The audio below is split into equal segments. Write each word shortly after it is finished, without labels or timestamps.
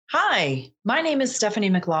Hi, my name is Stephanie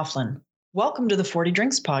McLaughlin. Welcome to the 40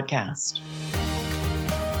 Drinks Podcast.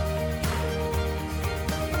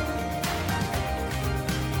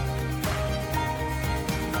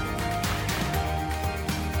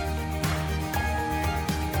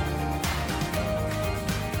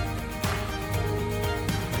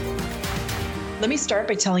 Let me start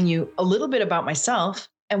by telling you a little bit about myself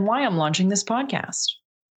and why I'm launching this podcast.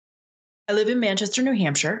 I live in Manchester, New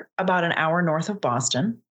Hampshire, about an hour north of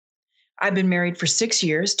Boston. I've been married for 6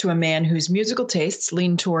 years to a man whose musical tastes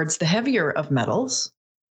lean towards the heavier of metals.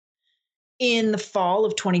 In the fall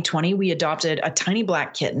of 2020, we adopted a tiny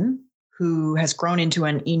black kitten who has grown into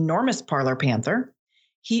an enormous parlor panther.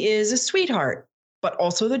 He is a sweetheart, but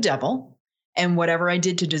also the devil. And whatever I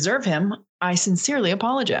did to deserve him, I sincerely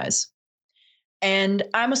apologize. And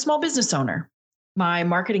I'm a small business owner. My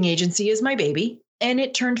marketing agency is my baby, and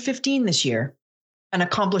it turned 15 this year, an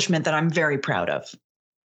accomplishment that I'm very proud of.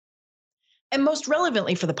 And most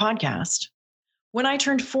relevantly for the podcast, when I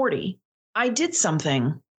turned 40, I did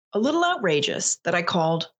something a little outrageous that I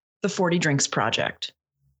called the 40 Drinks Project.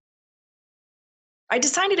 I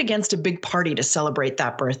decided against a big party to celebrate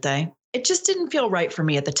that birthday. It just didn't feel right for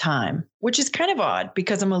me at the time, which is kind of odd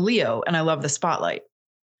because I'm a Leo and I love the spotlight.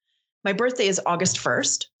 My birthday is August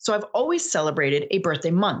 1st, so I've always celebrated a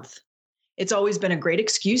birthday month. It's always been a great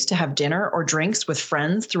excuse to have dinner or drinks with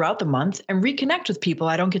friends throughout the month and reconnect with people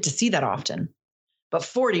I don't get to see that often. But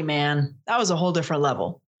 40, man, that was a whole different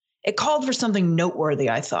level. It called for something noteworthy,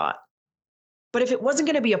 I thought. But if it wasn't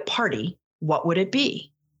going to be a party, what would it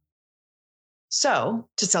be? So,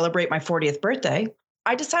 to celebrate my 40th birthday,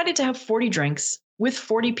 I decided to have 40 drinks with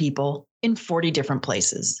 40 people in 40 different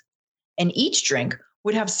places. And each drink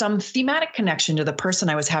would have some thematic connection to the person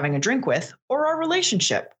I was having a drink with or our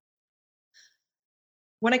relationship.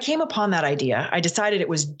 When I came upon that idea, I decided it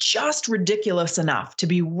was just ridiculous enough to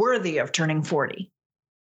be worthy of turning 40.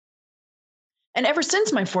 And ever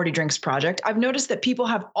since my 40 Drinks project, I've noticed that people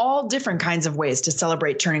have all different kinds of ways to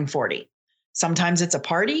celebrate turning 40. Sometimes it's a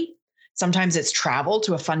party, sometimes it's travel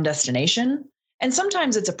to a fun destination, and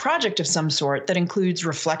sometimes it's a project of some sort that includes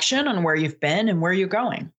reflection on where you've been and where you're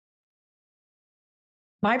going.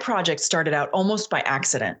 My project started out almost by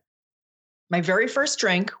accident. My very first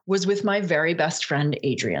drink was with my very best friend,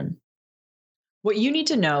 Adrian. What you need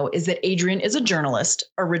to know is that Adrian is a journalist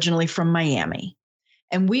originally from Miami,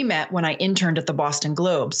 and we met when I interned at the Boston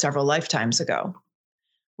Globe several lifetimes ago.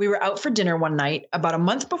 We were out for dinner one night about a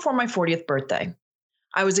month before my 40th birthday.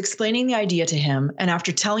 I was explaining the idea to him, and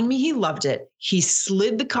after telling me he loved it, he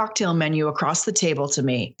slid the cocktail menu across the table to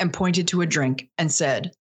me and pointed to a drink and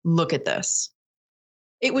said, "Look at this."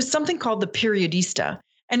 It was something called the Periodista.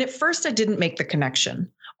 And at first, I didn't make the connection.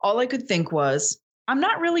 All I could think was, I'm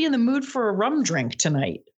not really in the mood for a rum drink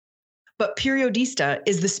tonight. But periodista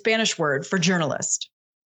is the Spanish word for journalist.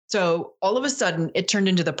 So all of a sudden, it turned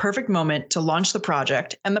into the perfect moment to launch the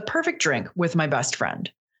project and the perfect drink with my best friend.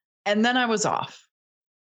 And then I was off.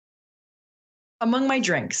 Among my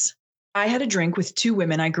drinks, I had a drink with two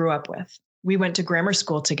women I grew up with. We went to grammar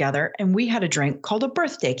school together, and we had a drink called a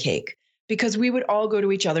birthday cake because we would all go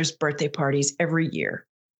to each other's birthday parties every year.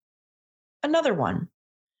 Another one.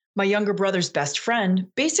 My younger brother's best friend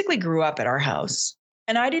basically grew up at our house,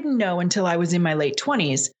 and I didn't know until I was in my late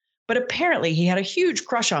 20s, but apparently he had a huge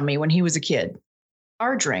crush on me when he was a kid.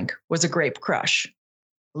 Our drink was a grape crush.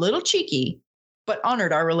 A little cheeky, but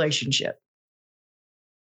honored our relationship.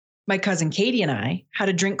 My cousin Katie and I had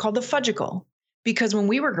a drink called the Fudgicle, because when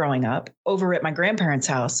we were growing up, over at my grandparents'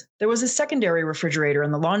 house, there was a secondary refrigerator in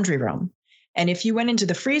the laundry room. And if you went into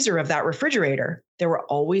the freezer of that refrigerator, there were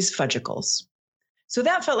always Fudgicles. So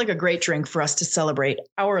that felt like a great drink for us to celebrate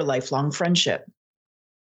our lifelong friendship.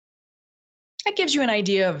 That gives you an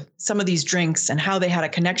idea of some of these drinks and how they had a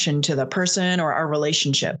connection to the person or our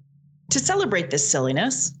relationship. To celebrate this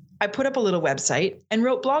silliness, I put up a little website and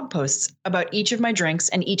wrote blog posts about each of my drinks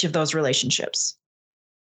and each of those relationships.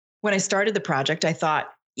 When I started the project, I thought,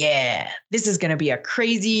 yeah, this is going to be a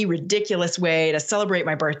crazy, ridiculous way to celebrate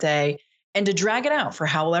my birthday and to drag it out for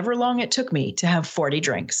however long it took me to have 40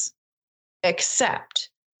 drinks. Except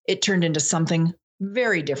it turned into something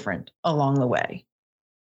very different along the way.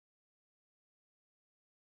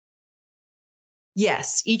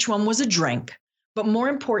 Yes, each one was a drink, but more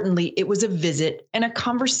importantly, it was a visit and a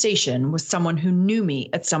conversation with someone who knew me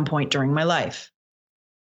at some point during my life.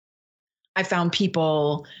 I found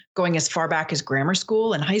people going as far back as grammar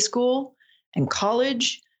school and high school and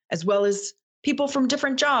college, as well as people from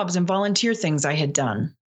different jobs and volunteer things I had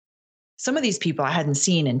done. Some of these people I hadn't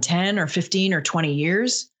seen in 10 or 15 or 20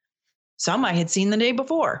 years. Some I had seen the day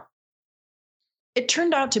before. It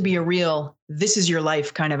turned out to be a real, this is your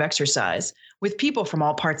life kind of exercise with people from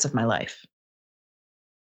all parts of my life.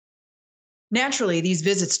 Naturally, these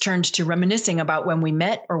visits turned to reminiscing about when we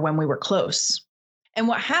met or when we were close. And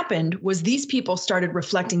what happened was these people started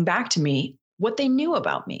reflecting back to me what they knew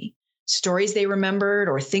about me, stories they remembered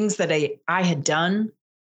or things that I had done.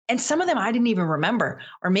 And some of them I didn't even remember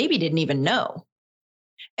or maybe didn't even know.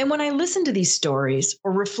 And when I listened to these stories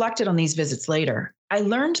or reflected on these visits later, I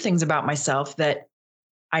learned things about myself that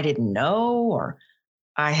I didn't know or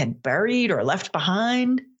I had buried or left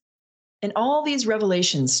behind. And all these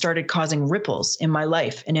revelations started causing ripples in my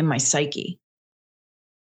life and in my psyche.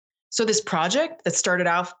 So, this project that started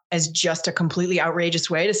out as just a completely outrageous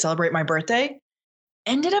way to celebrate my birthday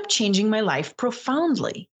ended up changing my life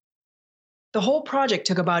profoundly. The whole project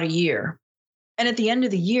took about a year. And at the end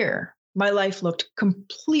of the year, my life looked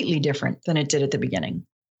completely different than it did at the beginning.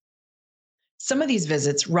 Some of these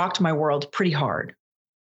visits rocked my world pretty hard.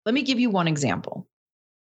 Let me give you one example.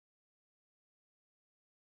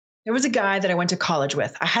 There was a guy that I went to college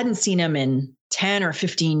with. I hadn't seen him in 10 or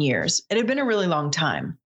 15 years. It had been a really long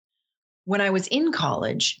time. When I was in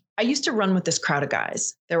college, I used to run with this crowd of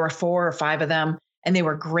guys. There were 4 or 5 of them, and they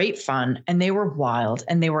were great fun, and they were wild,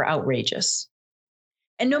 and they were outrageous.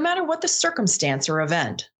 And no matter what the circumstance or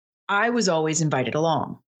event, I was always invited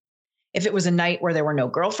along. If it was a night where there were no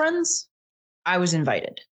girlfriends, I was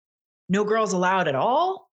invited. No girls allowed at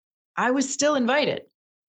all, I was still invited.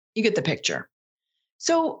 You get the picture.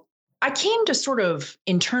 So I came to sort of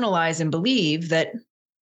internalize and believe that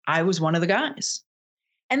I was one of the guys.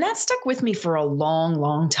 And that stuck with me for a long,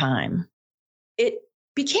 long time. It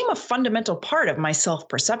became a fundamental part of my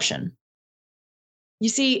self-perception. You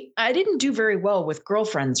see, I didn't do very well with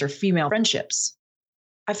girlfriends or female friendships.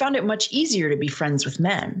 I found it much easier to be friends with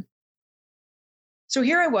men. So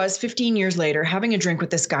here I was 15 years later, having a drink with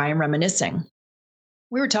this guy and reminiscing.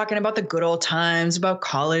 We were talking about the good old times, about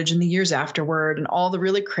college and the years afterward, and all the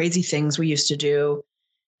really crazy things we used to do.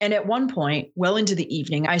 And at one point, well into the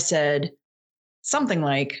evening, I said something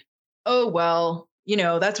like, oh, well,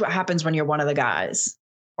 that's what happens when you're one of the guys,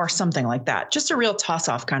 or something like that. Just a real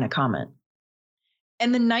toss-off kind of comment.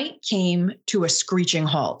 And the night came to a screeching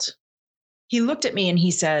halt. He looked at me and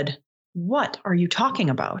he said, "What are you talking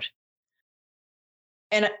about?"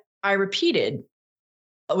 And I repeated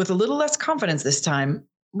with a little less confidence this time,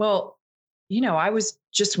 "Well, I was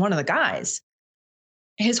just one of the guys."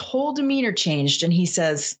 His whole demeanor changed and he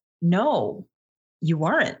says, "No, you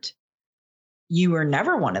weren't. You were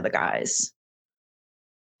never one of the guys."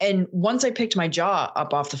 And once I picked my jaw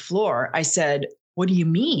up off the floor, I said, "What do you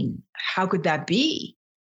mean? How could that be?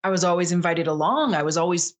 I was always invited along. I was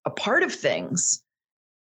always a part of things."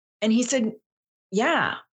 And he said,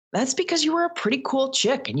 "Yeah, that's because you were a pretty cool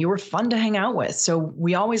chick and you were fun to hang out with. So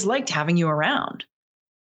we always liked having you around."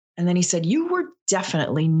 And then he said, "You were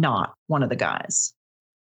definitely not one of the guys."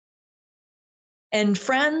 And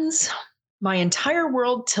friends, my entire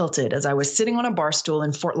world tilted as I was sitting on a bar stool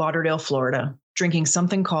in Fort Lauderdale, Florida, drinking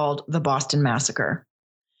something called the Boston Massacre.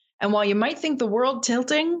 And while you might think the world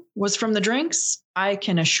tilting was from the drinks, I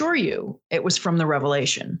can assure you it was from the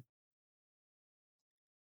revelation.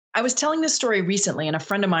 I was telling this story recently, and a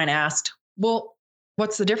friend of mine asked, "Well,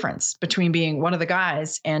 what's the difference between being one of the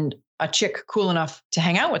guys and a chick cool enough to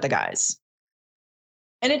hang out with the guys?"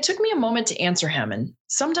 And it took me a moment to answer him. And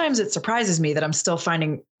sometimes it surprises me that I'm still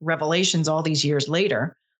finding revelations all these years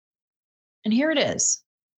later. And here it is.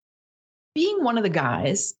 Being one of the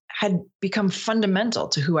guys had become fundamental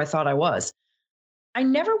to who I thought I was. I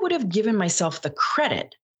never would have given myself the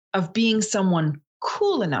credit of being someone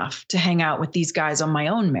cool enough to hang out with these guys on my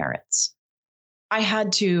own merits. I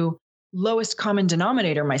had to lowest common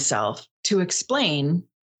denominator myself to explain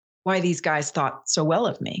why these guys thought so well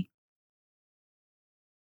of me.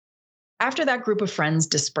 After that group of friends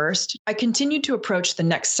dispersed, I continued to approach the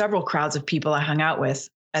next several crowds of people I hung out with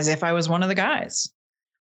as if I was one of the guys.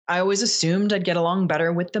 I always assumed I'd get along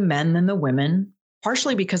better with the men than the women,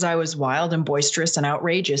 partially because I was wild and boisterous and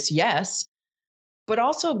outrageous, yes, but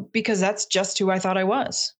also because that's just who I thought I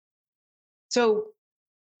was. So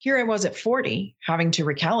here I was at 40, having to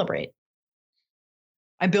recalibrate.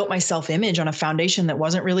 I built my self-image on a foundation that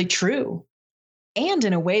wasn't really true, and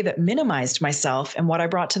in a way that minimized myself and what I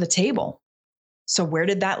brought to the table. So where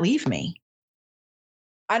did that leave me?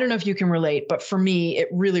 I don't know if you can relate, but for me, it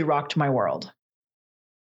really rocked my world.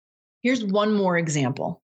 Here's one more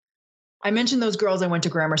example. I mentioned those girls I went to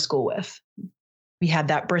grammar school with. We had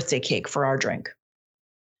that birthday cake for our drink.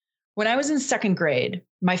 When I was in second grade,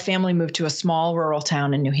 my family moved to a small rural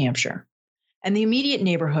town in New Hampshire, and the immediate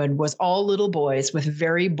neighborhood was all little boys with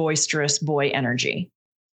very boisterous boy energy.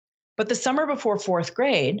 But the summer before fourth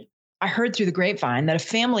grade, I heard through the grapevine that a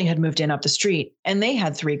family had moved in up the street and they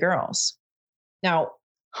had 3 girls. Now,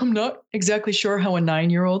 I'm not exactly sure how a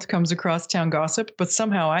 9-year-old comes across town gossip, but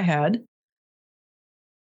somehow I had.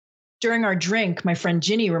 During our drink, my friend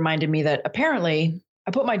Ginny reminded me that apparently I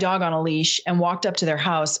put my dog on a leash and walked up to their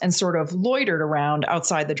house and sort of loitered around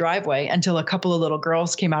outside the driveway until a couple of little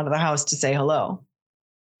girls came out of the house to say hello.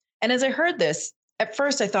 And as I heard this, at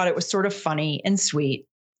first I thought it was sort of funny and sweet,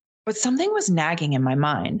 but something was nagging in my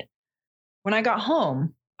mind. When I got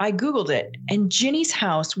home, I Googled it, and Ginny's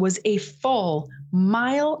house was a full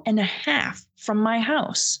 1.5 miles from my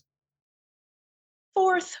house.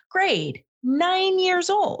 Fourth grade, 9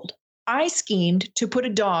 years old. I schemed to put a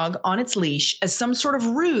dog on its leash as some sort of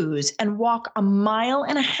ruse and walk 1.5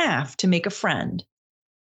 miles to make a friend.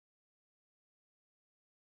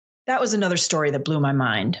 That was another story that blew my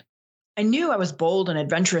mind. I knew I was bold and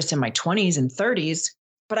adventurous in my 20s and 30s,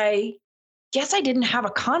 but I guess I didn't have a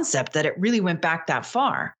concept that it really went back that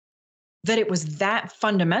far, that it was that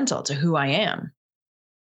fundamental to who I am.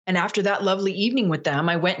 And after that lovely evening with them,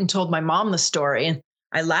 I went and told my mom the story, and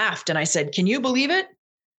I laughed and I said, "Can you believe it?"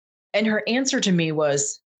 And her answer to me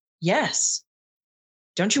was, "Yes.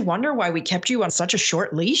 Don't you wonder why we kept you on such a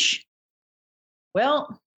short leash?"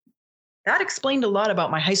 Well, that explained a lot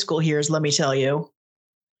about my high school years, let me tell you.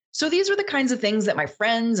 So these were the kinds of things that my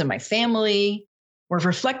friends and my family were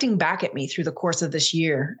reflecting back at me through the course of this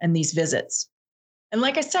year and these visits. And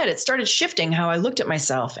like I said, it started shifting how I looked at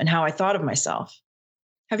myself and how I thought of myself.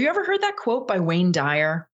 Have you ever heard that quote by Wayne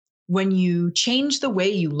Dyer? When you change the way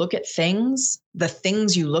you look at things, the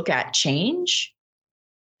things you look at change.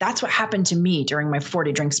 That's what happened to me during my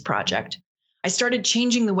 40 Drinks project. I started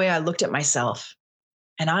changing the way I looked at myself,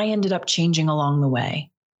 and I ended up changing along the way.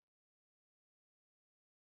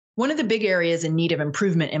 One of the big areas in need of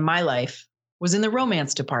improvement in my life was in the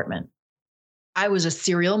romance department. I was a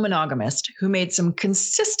serial monogamist who made some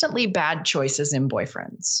consistently bad choices in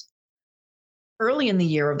boyfriends. Early in the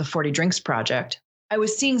year of the 40 Drinks project, I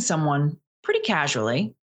was seeing someone pretty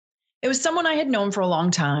casually. It was someone I had known for a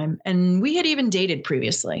long time, and we had even dated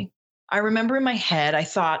previously. I remember in my head, I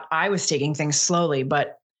thought I was taking things slowly,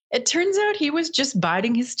 but it turns out he was just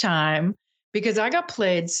biding his time because I got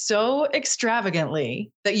played so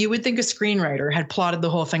extravagantly that you would think a screenwriter had plotted the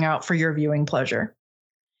whole thing out for your viewing pleasure.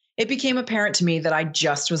 It became apparent to me that I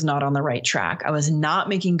just was not on the right track. I was not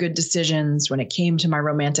making good decisions when it came to my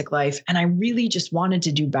romantic life, and I really just wanted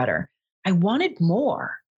to do better. I wanted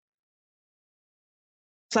more.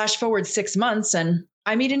 Flash forward 6 months, and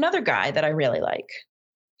I meet another guy that I really like.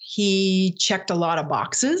 He checked a lot of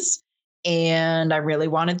boxes, and I really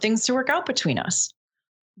wanted things to work out between us.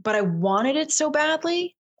 But I wanted it so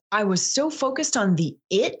badly. I was so focused on the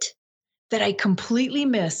it that I completely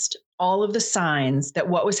missed all of the signs that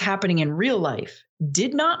what was happening in real life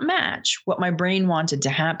did not match what my brain wanted to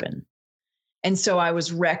happen. And so I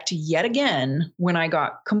was wrecked yet again when I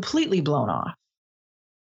got completely blown off.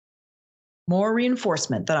 More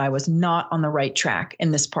reinforcement that I was not on the right track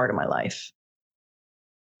in this part of my life.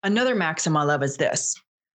 Another maxim I love is this: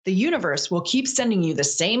 the universe will keep sending you the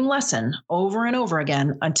same lesson over and over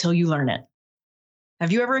again until you learn it.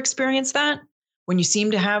 Have you ever experienced that? When you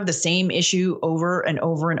seem to have the same issue over and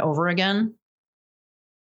over and over again?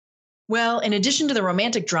 Well, in addition to the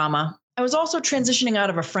romantic drama, I was also transitioning out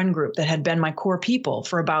of a friend group that had been my core people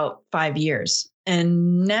for about 5 years.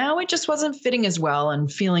 And now it just wasn't fitting as well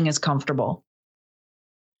and feeling as comfortable.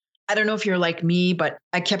 I don't know if you're like me, but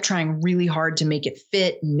I kept trying really hard to make it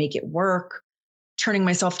fit and make it work, turning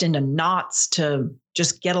myself into knots to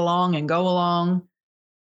just get along and go along.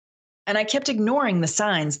 And I kept ignoring the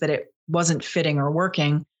signs that it wasn't fitting or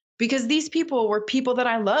working because these people were people that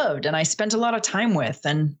I loved and I spent a lot of time with.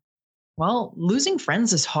 And, well, losing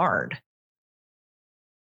friends is hard.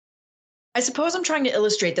 I suppose I'm trying to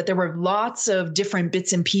illustrate that there were lots of different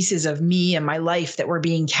bits and pieces of me and my life that were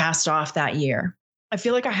being cast off that year. I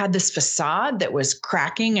feel like I had this facade that was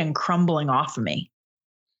cracking and crumbling off of me.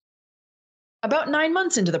 About 9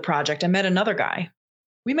 months into the project, I met another guy.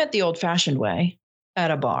 We met the old-fashioned way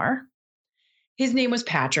at a bar. His name was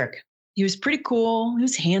Patrick. He was pretty cool. He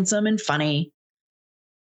was handsome and funny.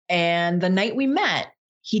 And the night we met,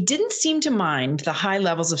 he didn't seem to mind the high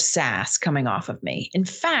levels of sass coming off of me. In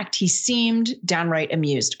fact, he seemed downright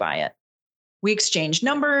amused by it. We exchanged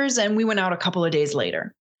numbers and we went out a couple of days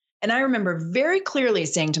later. And I remember very clearly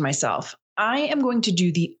saying to myself, I am going to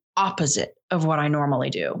do the opposite of what I normally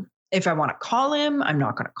do. If I want to call him, I'm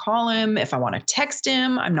not going to call him. If I want to text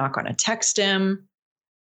him, I'm not going to text him.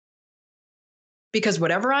 Because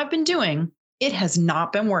whatever I've been doing, it has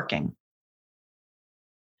not been working.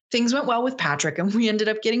 Things went well with Patrick, and we ended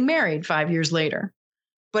up getting married 5 years later.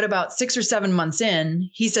 But about 6 or 7 months in,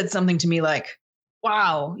 he said something to me like,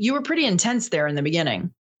 "Wow, you were pretty intense there in the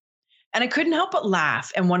beginning." And I couldn't help but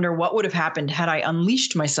laugh and wonder what would have happened had I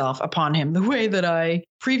unleashed myself upon him the way that I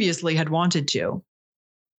previously had wanted to.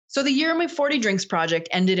 So the year of my 40 Drinks project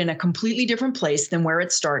ended in a completely different place than where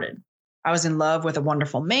it started. I was in love with a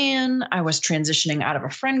wonderful man. I was transitioning out of a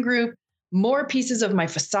friend group. More pieces of my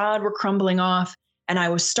facade were crumbling off, and I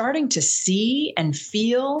was starting to see and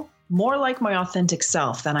feel more like my authentic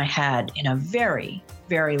self than I had in a very,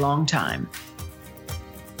 very long time.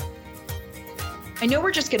 I know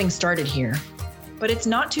we're just getting started here, but it's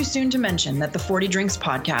not too soon to mention that the 40 Drinks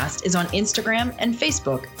podcast is on Instagram and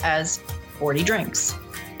Facebook as 40 Drinks,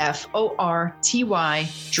 FORTY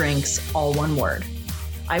Drinks, all one word.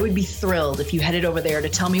 I would be thrilled if you headed over there to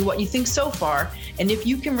tell me what you think so far and if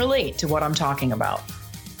you can relate to what I'm talking about.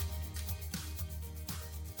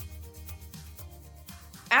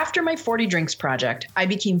 After my 40 Drinks project, I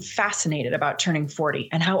became fascinated about turning 40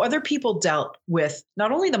 and how other people dealt with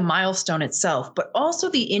not only the milestone itself, but also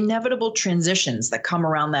the inevitable transitions that come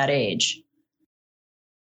around that age.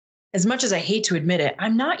 As much as I hate to admit it,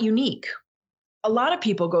 I'm not unique. A lot of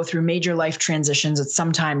people go through major life transitions at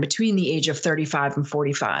some time between the age of 35 and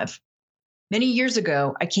 45. Many years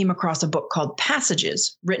ago, I came across a book called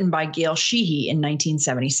Passages, written by Gail Sheehy in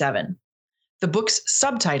 1977. The book's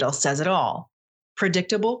subtitle says it all: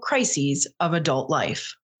 Predictable Crises of Adult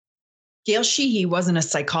Life. Gail Sheehy wasn't a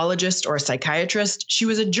psychologist or a psychiatrist. She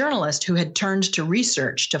was a journalist who had turned to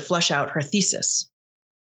research to flesh out her thesis,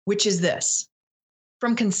 which is this: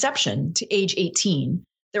 from conception to age 18,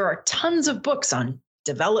 there are tons of books on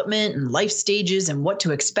development and life stages and what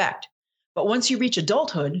to expect. But once you reach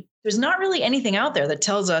adulthood, there's not really anything out there that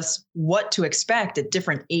tells us what to expect at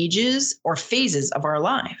different ages or phases of our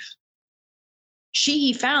life.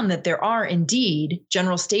 Sheehy found that there are indeed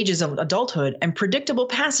general stages of adulthood and predictable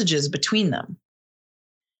passages between them.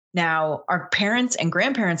 Now, our parents' and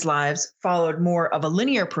grandparents' lives followed more of a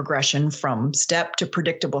linear progression from step to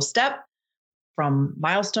predictable step, from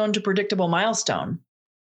milestone to predictable milestone.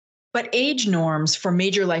 But age norms for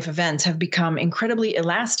major life events have become incredibly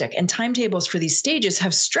elastic, and timetables for these stages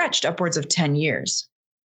have stretched upwards of 10 years.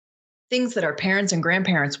 Things that our parents and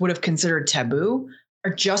grandparents would have considered taboo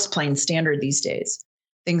are just plain standard these days.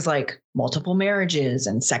 Things like multiple marriages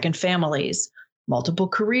and second families, multiple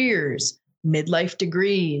careers, midlife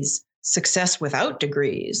degrees, success without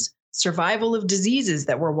degrees, survival of diseases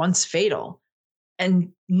that were once fatal,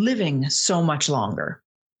 and living so much longer.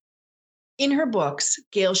 In her books,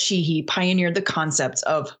 Gail Sheehy pioneered the concepts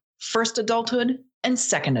of first adulthood and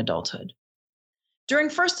second adulthood. During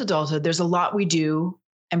first adulthood, there's a lot we do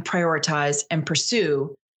and prioritize and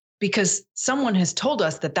pursue because someone has told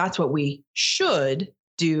us that that's what we should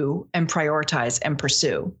do and prioritize and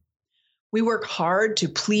pursue. We work hard to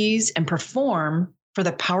please and perform for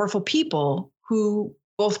the powerful people who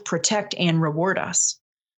both protect and reward us.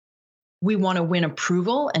 We want to win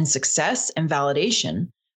approval and success and validation,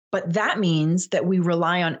 but that means that we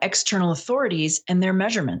rely on external authorities and their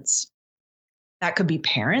measurements. That could be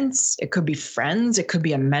parents, it could be friends, it could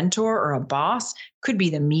be a mentor or a boss, could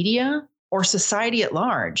be the media or society at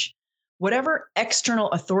large. Whatever external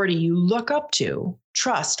authority you look up to,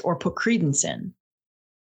 trust, or put credence in.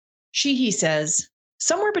 Sheehy says,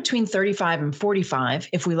 somewhere between 35 and 45,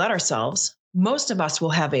 if we let ourselves, most of us will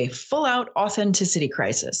have a full-out authenticity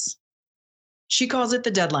crisis. She calls it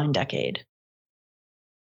the deadline decade.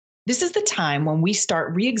 This is the time when we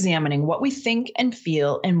start re-examining what we think and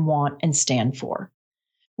feel and want and stand for.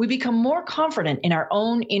 We become more confident in our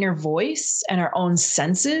own inner voice and our own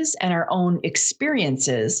senses and our own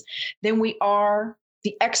experiences than we are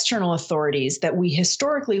the external authorities that we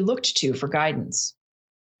historically looked to for guidance.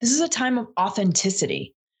 This is a time of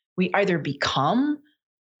authenticity. We either become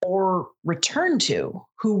or return to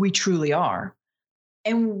who we truly are.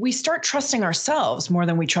 And we start trusting ourselves more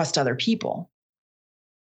than we trust other people.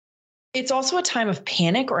 It's also a time of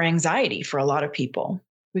panic or anxiety for a lot of people.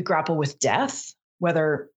 We grapple with death,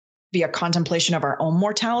 whether via contemplation of our own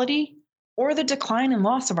mortality or the decline and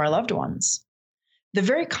loss of our loved ones. The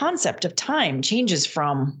very concept of time changes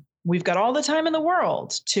from we've got all the time in the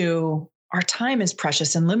world to our time is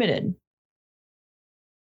precious and limited.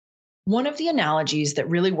 One of the analogies that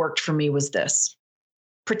really worked for me was this.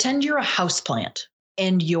 Pretend you're a houseplant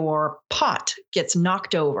and your pot gets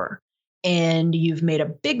knocked over and you've made a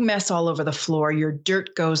big mess all over the floor. Your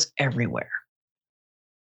dirt goes everywhere.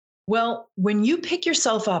 Well, when you pick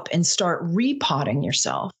yourself up and start repotting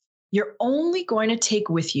yourself, you're only going to take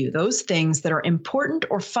with you those things that are important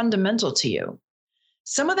or fundamental to you.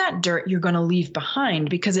 Some of that dirt you're going to leave behind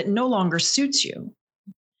because it no longer suits you.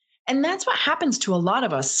 And that's what happens to a lot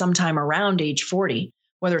of us sometime around age 40,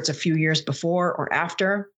 whether it's a few years before or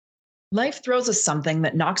after. Life throws us something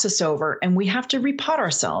that knocks us over, and we have to repot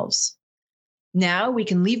ourselves. Now we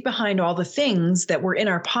can leave behind all the things that were in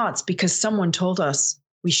our pots because someone told us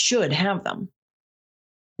we should have them.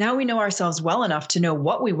 Now we know ourselves well enough to know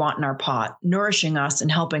what we want in our pot, nourishing us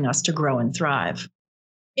and helping us to grow and thrive.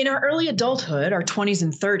 In our early adulthood, our 20s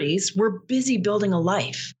and 30s, we're busy building a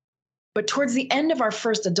life. But towards the end of our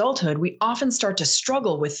first adulthood, we often start to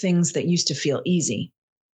struggle with things that used to feel easy.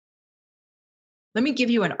 Let me give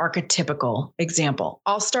you an archetypical example.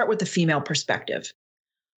 I'll start with the female perspective.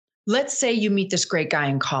 Let's say you meet this great guy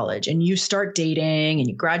in college and you start dating and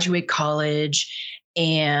you graduate college,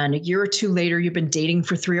 and a year or two later, you've been dating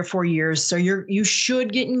for 3 or 4 years. So you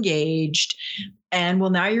should get engaged. And well,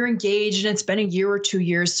 now you're engaged and it's been a year or 2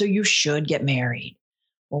 years. So you should get married.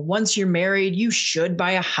 Well, once you're married, you should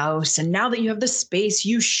buy a house. And now that you have the space,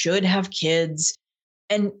 you should have kids.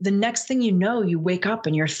 And the next thing you know, you wake up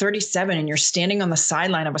and you're 37 and you're standing on the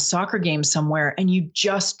sideline of a soccer game somewhere and you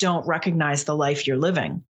just don't recognize the life you're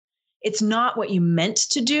living. It's not what you meant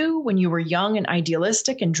to do when you were young and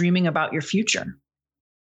idealistic and dreaming about your future.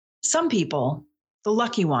 Some people, the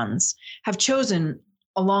lucky ones, have chosen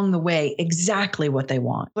along the way exactly what they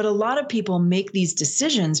want. But a lot of people make these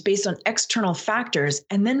decisions based on external factors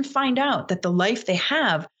and then find out that the life they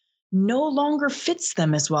have no longer fits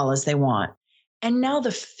them as well as they want. And now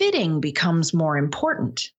the fitting becomes more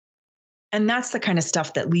important. And that's the kind of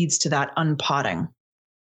stuff that leads to that unpotting.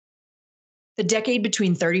 The decade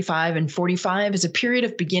between 35 and 45 is a period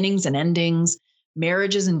of beginnings and endings,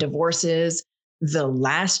 marriages and divorces, the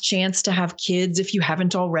last chance to have kids if you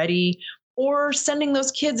haven't already, or sending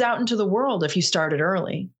those kids out into the world if you started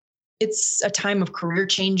early. It's a time of career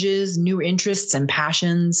changes, new interests and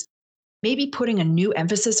passions, maybe putting a new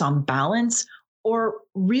emphasis on balance or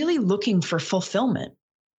really looking for fulfillment.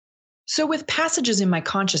 So with passages in my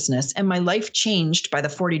consciousness and my life changed by the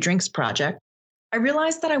 40 Drinks Project, I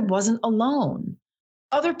realized that I wasn't alone.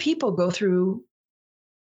 Other people go through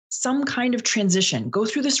some kind of transition, go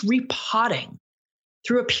through this repotting,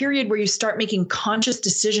 through a period where you start making conscious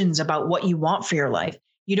decisions about what you want for your life.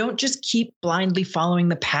 You don't just keep blindly following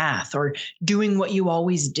the path or doing what you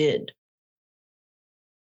always did.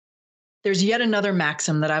 There's yet another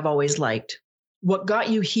maxim that I've always liked. What got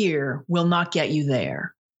you here will not get you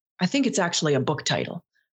there. I think it's actually a book title,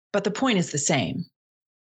 but the point is the same.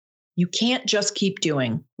 You can't just keep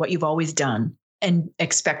doing what you've always done and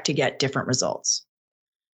expect to get different results.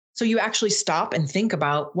 So you actually stop and think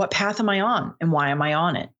about, what path am I on and why am I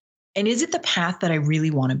on it? And is it the path that I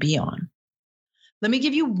really want to be on? Let me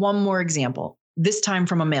give you one more example, this time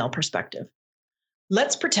from a male perspective.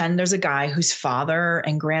 Let's pretend there's a guy whose father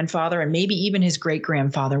and grandfather and maybe even his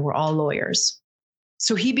great-grandfather were all lawyers.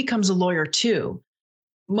 So he becomes a lawyer too,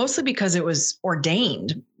 mostly because it was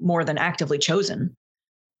ordained more than actively chosen.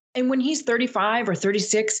 And when he's 35 or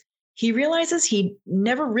 36, he realizes he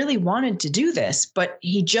never really wanted to do this, but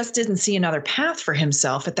he just didn't see another path for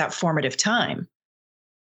himself at that formative time.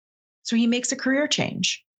 So he makes a career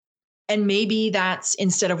change. And maybe that's,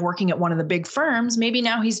 instead of working at one of the big firms, maybe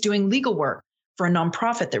now he's doing legal work for a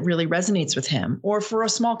nonprofit that really resonates with him, or for a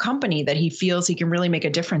small company that he feels he can really make a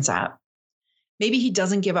difference at. Maybe he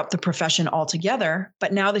doesn't give up the profession altogether,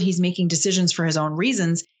 but now that he's making decisions for his own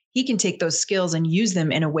reasons, he can take those skills and use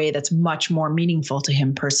them in a way that's much more meaningful to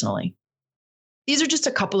him personally. These are just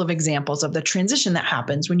a couple of examples of the transition that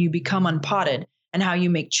happens when you become unpotted and how you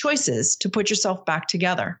make choices to put yourself back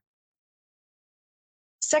together.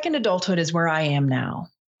 Second adulthood is where I am now.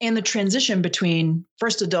 And the transition between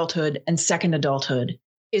first adulthood and second adulthood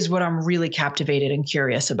is what I'm really captivated and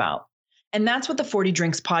curious about. And that's what the 40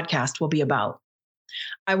 Drinks podcast will be about.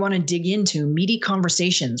 I want to dig into meaty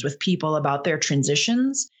conversations with people about their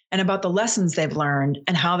transitions and about the lessons they've learned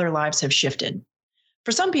and how their lives have shifted.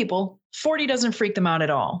 For some people, 40 doesn't freak them out at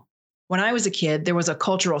all. When I was a kid, there was a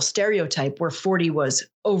cultural stereotype where 40 was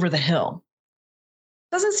over the hill.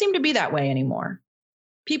 Doesn't seem to be that way anymore.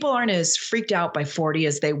 People aren't as freaked out by 40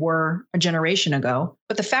 as they were a generation ago.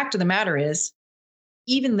 But the fact of the matter is,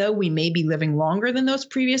 even though we may be living longer than those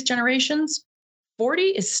previous generations, 40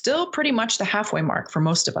 is still pretty much the halfway mark for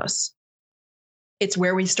most of us. It's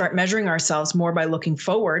where we start measuring ourselves more by looking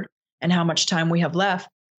forward and how much time we have left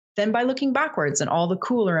than by looking backwards and all the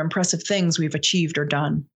cool or impressive things we've achieved or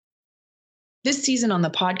done. This season on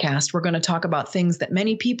the podcast, we're going to talk about things that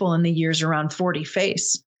many people in the years around 40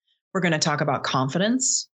 face. We're going to talk about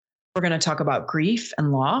confidence. We're going to talk about grief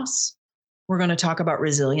and loss. We're going to talk about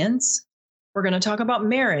resilience. We're going to talk about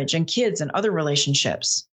marriage and kids and other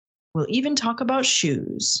relationships. We'll even talk about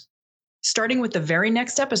shoes. Starting with the very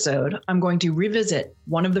next episode, I'm going to revisit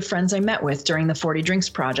one of the friends I met with during the 40 Drinks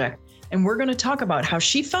Project, and we're going to talk about how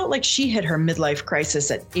she felt like she hit her midlife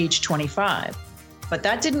crisis at age 25. But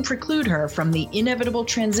that didn't preclude her from the inevitable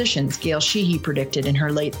transitions Gail Sheehy predicted in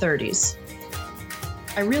her late 30s.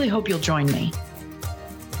 I really hope you'll join me.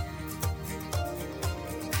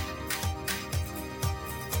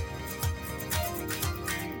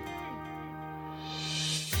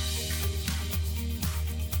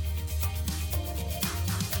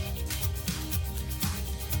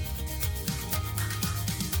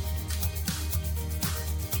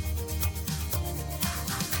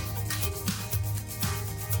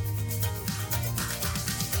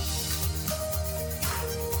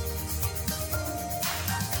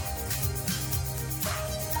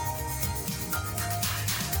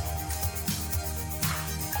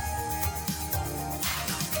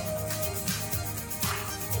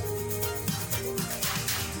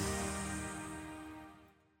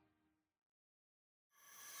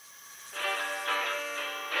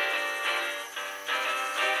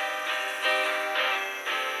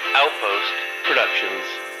 Outpost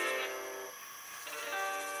Productions.